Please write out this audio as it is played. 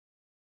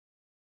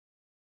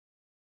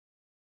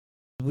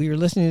We were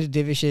listening to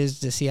Divish's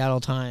The Seattle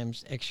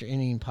Times Extra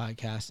Inning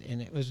podcast,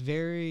 and it was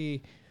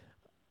very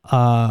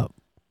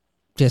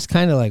just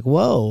kind of like,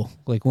 whoa,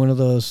 like one of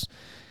those,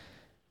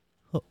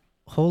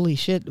 holy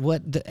shit,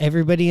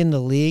 everybody in the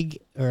league,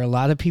 or a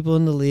lot of people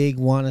in the league,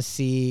 want to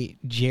see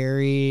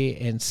Jerry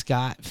and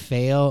Scott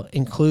fail,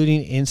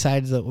 including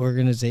inside the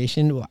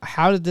organization.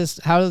 How did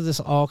this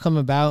all come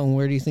about, and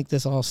where do you think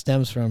this all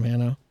stems from,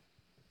 Hanno?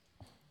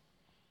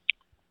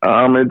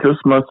 It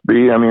just must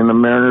be, the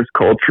Mariners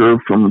culture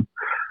from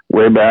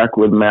way back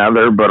with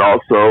Mather, but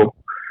also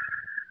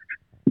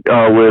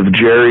with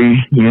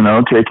Jerry,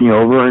 taking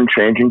over and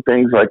changing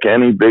things like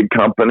any big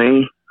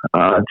company.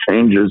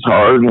 Change is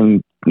hard,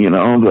 and,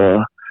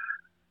 the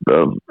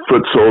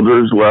foot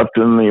soldiers left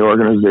in the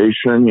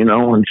organization,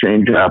 when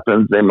change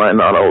happens, they might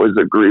not always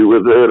agree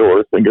with it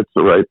or think it's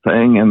the right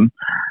thing, and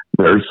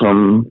there's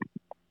some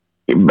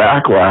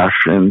backlash,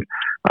 and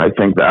I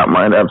think that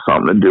might have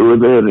something to do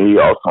with it. He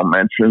also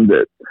mentioned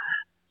that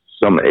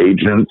some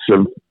agents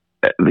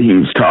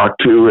he's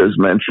talked to has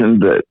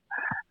mentioned that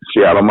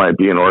Seattle might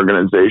be an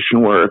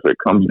organization where if it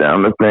comes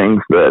down to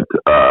things that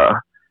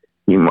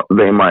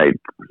they might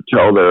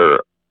tell their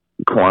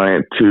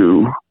client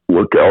to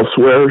look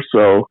elsewhere.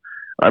 So,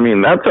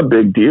 that's a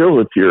big deal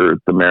if you're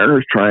the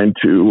Mariners trying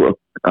to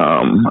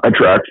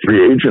attract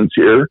free agents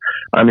here.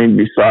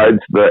 Besides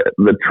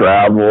the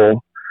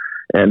travel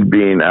and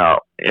being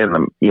out in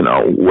the,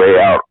 way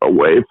out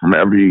away from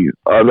every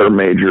other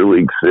major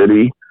league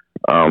city.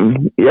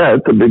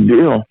 It's a big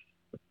deal.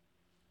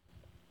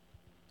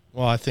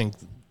 Well, I think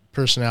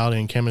personality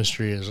and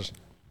chemistry is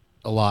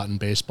a lot in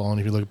baseball. And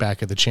if you look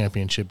back at the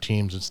championship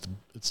teams,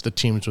 it's the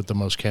teams with the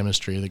most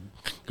chemistry that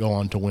go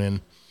on to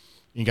win.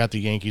 You got the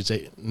Yankees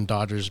and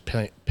Dodgers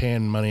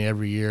paying money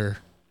every year.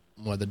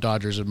 The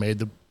Dodgers have made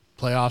the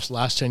playoffs the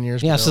last 10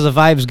 years. Yeah, so the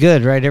vibe's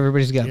good, right?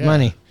 Everybody's got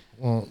money.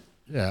 Well,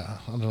 yeah,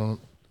 I don't know.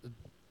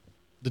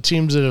 The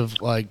teams that have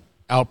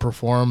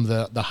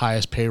outperformed the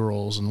highest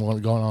payrolls and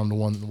going on to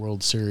win the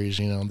World Series,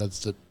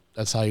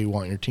 that's how you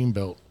want your team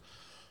built.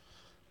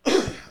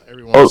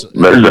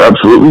 There's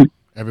absolutely.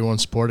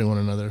 Everyone's supporting one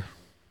another.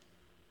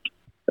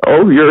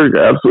 Oh, you're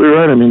absolutely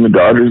right. The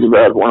Dodgers have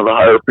had one of the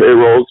higher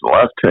payrolls in the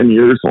last 10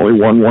 years, only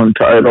won one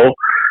title.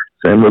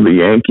 Same with the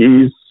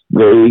Yankees.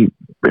 They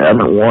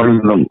haven't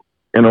won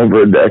in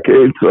over a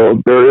decade,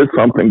 so there is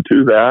something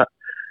to that.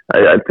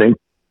 I think,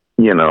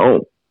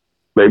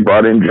 they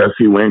brought in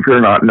Jesse Winker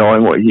not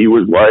knowing what he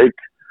was like.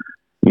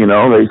 They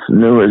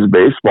knew his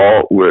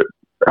baseball,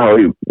 how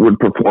he would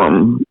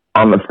perform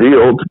on the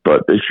field,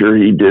 but this year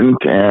he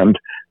didn't, and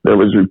there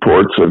was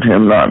reports of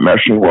him not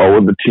meshing well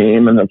with the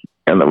team and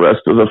the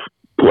rest of the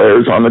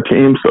players on the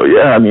team. So,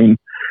 you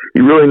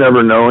really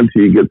never know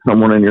until you get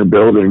someone in your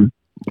building.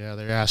 Yeah,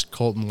 they asked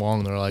Colton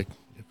Wong, they're like,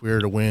 if we were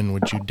to win,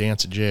 would you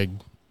dance a jig?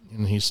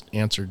 And he's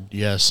answered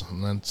yes,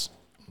 and that's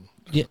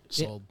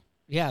sold.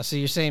 Yeah, so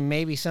you're saying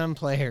maybe some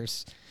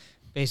players,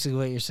 basically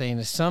what you're saying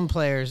is some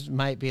players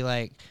might be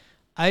like,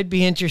 I'd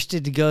be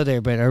interested to go there,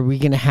 but are we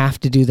going to have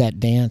to do that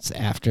dance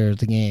after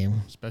the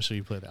game? Especially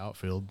you play the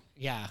outfield.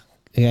 Yeah.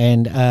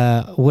 And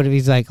what if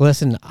he's like,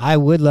 listen, I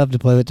would love to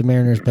play with the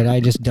Mariners, but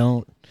I just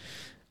don't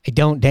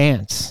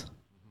dance.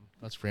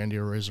 That's Randy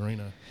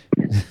Arozarena.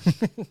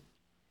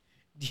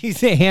 Do you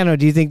think, Hanno,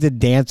 the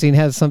dancing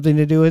has something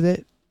to do with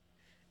it?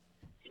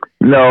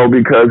 No,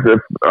 because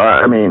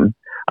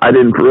I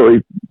didn't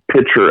really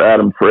picture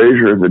Adam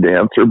Frazier as a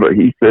dancer, but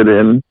he fit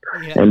in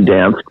and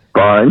danced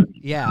fine.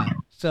 Yeah.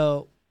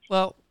 So,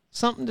 well,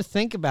 something to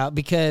think about,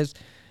 because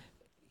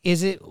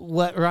is it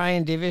what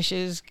Ryan Divish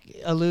is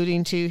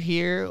alluding to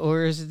here,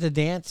 or is it the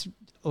dance,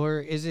 or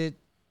is it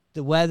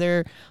the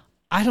weather?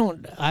 I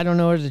don't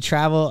know where to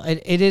travel.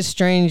 It is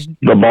strange.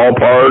 The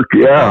ballpark,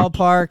 yeah.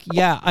 Ballpark,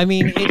 yeah.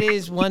 It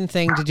is one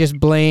thing to just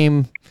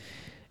blame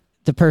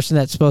the person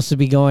that's supposed to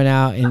be going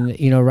out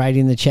and,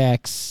 writing the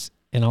checks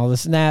and all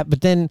this and that, but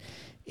then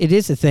it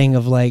is a thing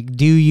of like,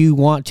 do you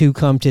want to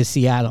come to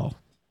Seattle?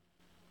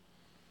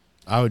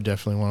 I would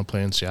definitely want to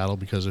play in Seattle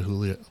because of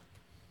Julio.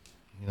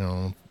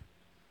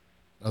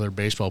 Other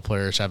baseball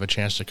players have a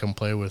chance to come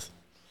play with.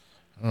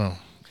 Oh,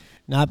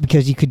 not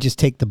because you could just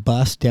take the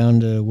bus down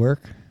to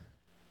work.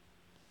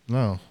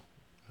 No,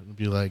 it would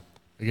be like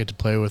I get to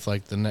play with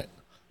like the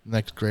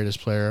next greatest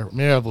player.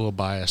 Maybe I have a little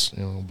bias,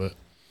 but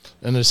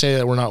and to say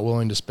that we're not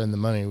willing to spend the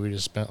money, we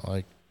just spent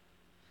like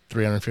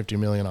 $350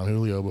 million on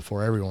Julio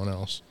before everyone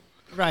else.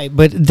 Right,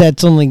 but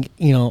that's only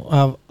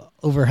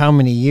over how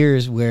many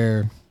years?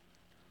 Where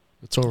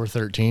it's over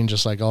 13,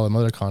 just like all them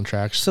other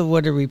contracts. So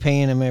what are we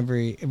paying him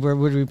what are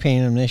we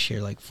paying him this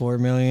year? Like $4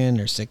 million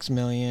or $6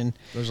 million?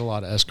 There's a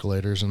lot of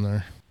escalators in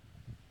there.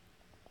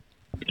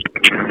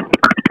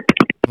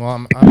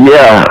 Well,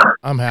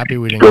 I'm happy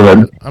we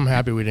didn't. I'm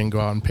happy we didn't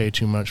go out and pay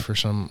too much for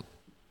some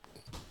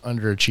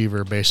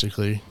underachiever,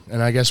 basically.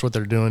 And I guess what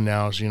they're doing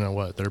now is, they're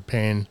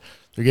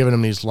giving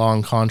them these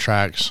long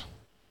contracts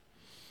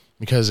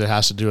because it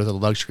has to do with a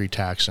luxury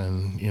tax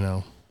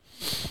and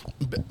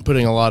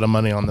putting a lot of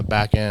money on the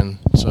back end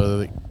so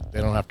that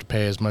they don't have to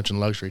pay as much in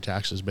luxury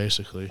taxes,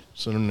 basically.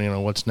 So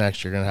what's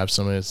next? You're gonna have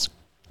somebody that's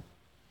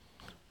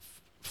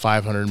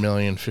 $500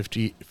 million,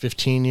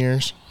 15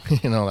 years.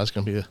 That's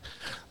going to be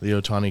the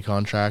Ohtani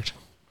contract.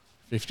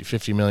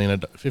 $50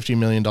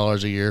 million a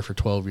year for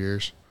 12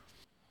 years.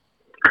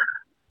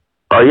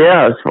 Oh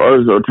yeah, as far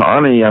as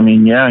Ohtani, I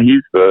mean, yeah,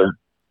 he's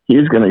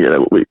going to get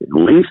at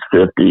least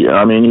 50.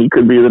 I mean, he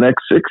could be the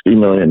next $60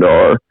 million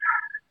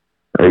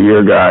a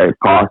year guy,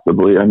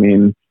 possibly. I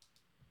mean,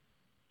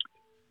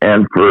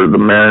 and for the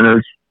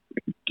Mariners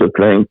to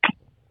think,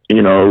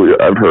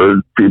 I've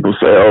heard people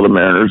say, "Oh, the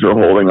Mariners are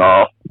holding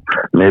off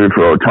maybe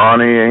for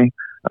Ohtani."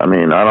 I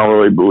mean, I don't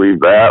really believe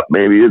that.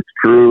 Maybe it's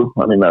true.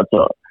 I mean, that's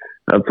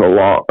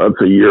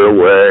a year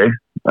away,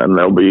 and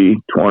there'll be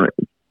 20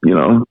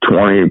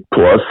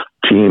 plus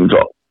teams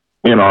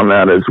in on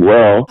that as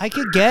well. I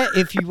could get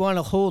if you want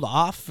to hold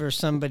off for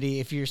somebody,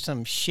 if you're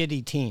some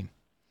shitty team.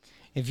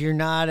 If you're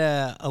not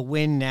a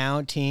win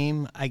now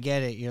team, I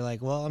get it. You're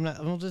like, well,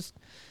 we'll just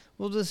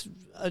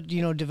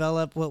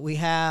develop what we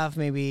have.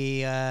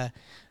 Maybe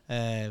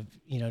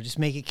just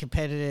make it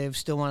competitive.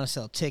 Still want to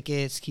sell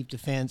tickets, keep the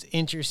fans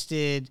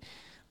interested.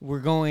 We're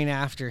going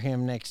after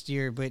him next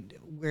year. But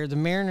where the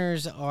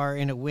Mariners are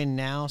in a win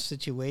now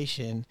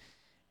situation,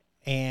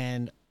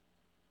 and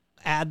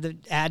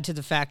add to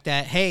the fact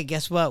that, hey,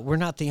 guess what? We're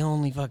not the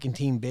only fucking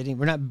team bidding.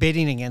 We're not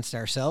bidding against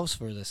ourselves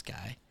for this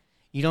guy.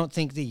 You don't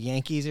think the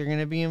Yankees are going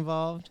to be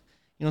involved?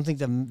 You don't think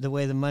the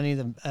way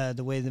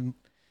the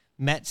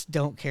Mets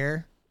don't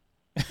care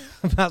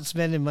about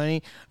spending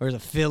money, or the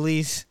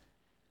Phillies,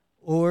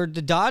 or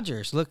the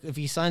Dodgers? Look, if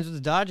he signs with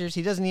the Dodgers,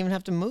 he doesn't even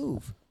have to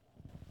move.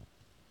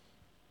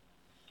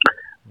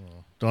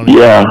 Don't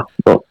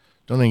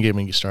even get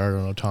me started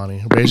on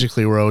Ohtani.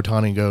 Basically, where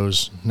Ohtani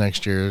goes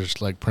next year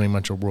is like pretty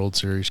much a World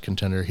Series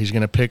contender. He's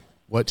going to pick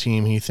what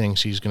team he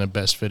thinks he's going to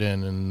best fit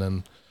in, and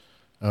then,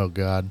 oh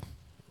God,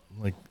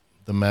 like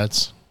the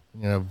Mets,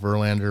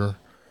 Verlander,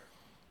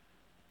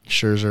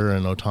 Scherzer,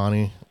 and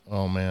Ohtani.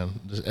 Oh man,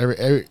 just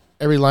every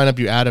lineup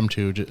you add him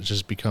to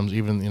just becomes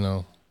even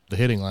the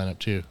hitting lineup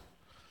too.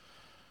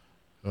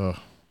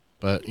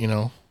 But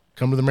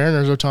come to the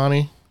Mariners,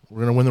 Ohtani.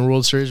 We're going to win the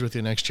World Series with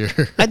you next year.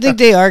 I think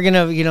they are going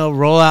to,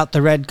 roll out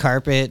the red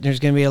carpet. There's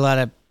going to be a lot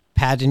of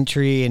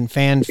pageantry and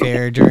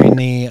fanfare during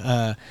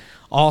the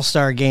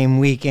All-Star Game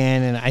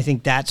weekend, and I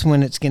think that's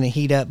when it's going to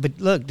heat up. But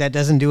look, that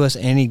doesn't do us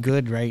any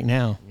good right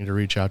now. You need to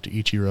reach out to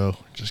Ichiro.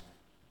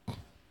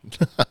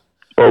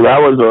 Well, that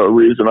was a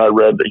reason I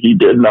read that he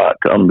did not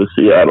come to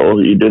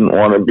Seattle. He didn't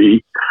want to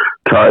be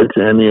tied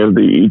to any of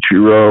the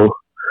Ichiro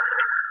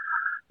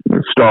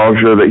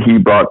nostalgia that he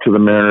brought to the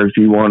Mariners.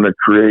 He wanted to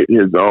create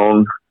his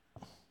own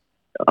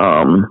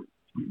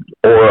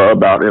aura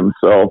about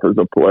himself as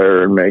a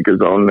player and make his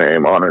own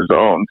name on his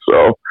own.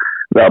 So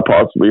that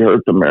possibly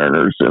hurt the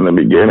Mariners in the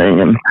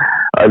beginning. And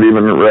I've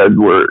even read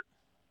where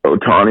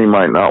Ohtani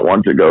might not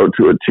want to go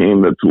to a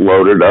team that's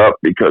loaded up,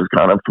 because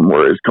kind of from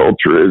where his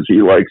culture is,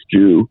 he likes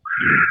to,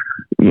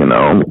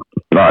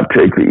 not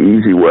take the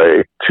easy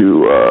way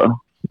to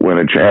win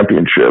a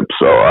championship.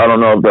 So I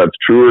don't know if that's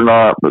true or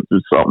not, but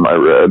it's something I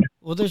read.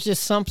 Well, there's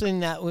just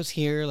something that was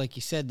here, like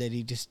you said, that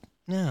he just,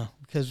 no,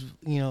 because,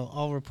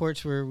 all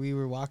reports were we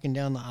were walking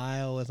down the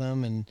aisle with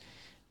him and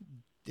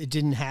it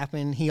didn't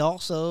happen. He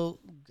also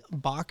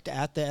balked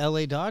at the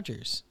LA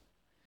Dodgers.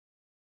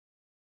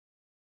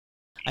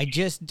 I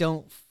just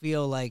don't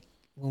feel like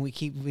when we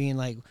keep being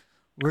like,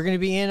 we're going to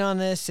be in on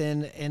this,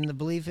 and the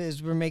belief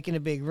is we're making a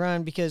big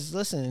run, because,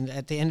 listen,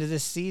 at the end of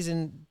this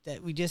season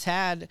that we just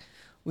had,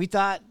 we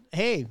thought,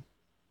 hey,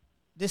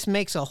 this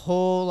makes a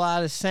whole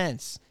lot of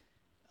sense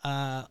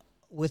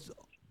with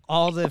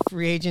all the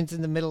free agents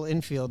in the middle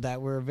infield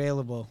that were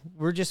available.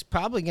 We're just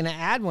probably going to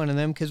add one of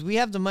them because we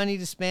have the money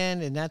to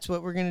spend, and that's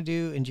what we're going to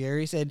do. And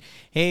Jerry said,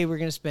 hey, we're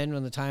going to spend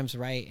when the time's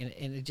right,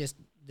 and it just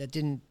 – that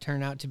didn't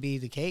turn out to be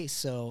the case.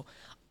 So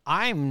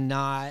I'm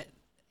not,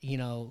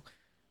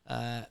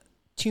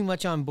 too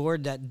much on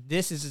board that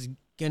this is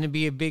going to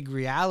be a big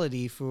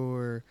reality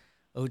for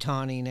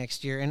Ohtani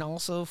next year. And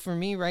also for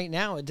me right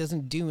now, it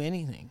doesn't do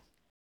anything.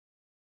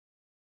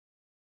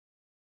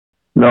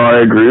 No, I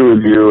agree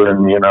with you.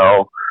 And,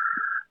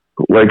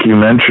 like you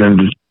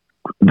mentioned,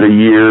 the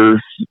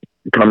years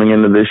coming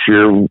into this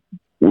year,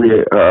 we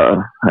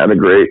had a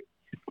great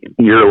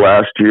year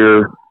last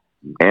year,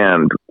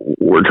 and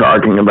we're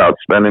talking about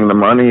spending the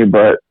money,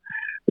 but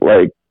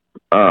like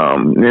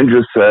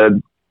Ninja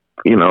said,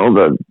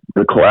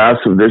 the class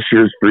of this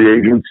year's free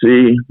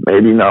agency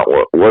maybe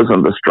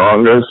wasn't the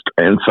strongest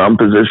in some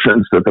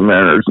positions that the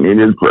Mariners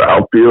needed for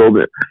outfield,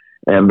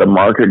 and the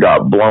market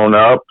got blown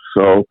up.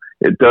 So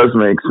it does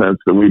make sense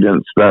that we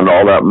didn't spend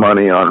all that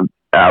money on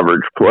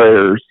average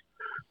players,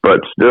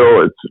 but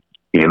still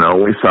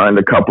we signed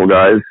a couple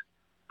guys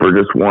for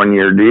just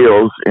 1-year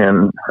deals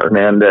in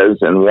Hernandez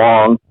and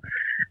Wong.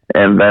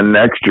 And then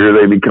next year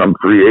they become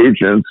free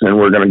agents, and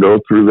we're going to go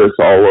through this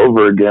all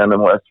over again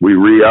unless we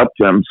re-up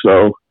them.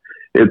 So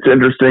it's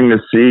interesting to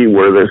see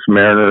where this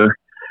Mariner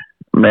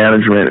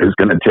management is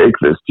going to take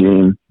this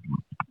team.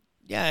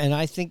 Yeah, and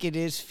I think it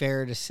is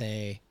fair to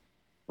say,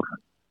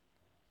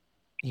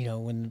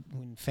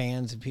 when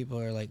fans and people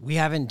are like, we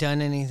haven't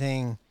done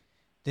anything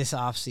this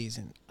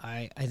offseason.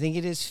 I think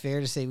it is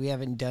fair to say we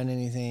haven't done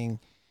anything,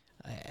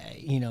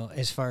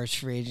 as far as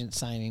free agent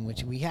signing,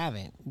 which we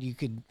haven't. You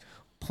could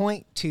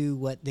point to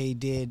what they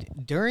did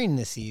during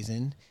the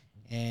season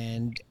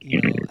and,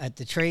 at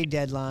the trade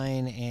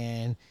deadline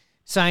and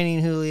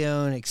signing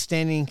Julio and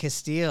extending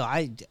Castillo.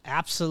 I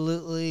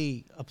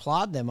absolutely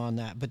applaud them on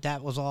that, but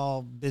that was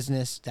all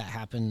business that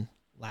happened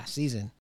last season.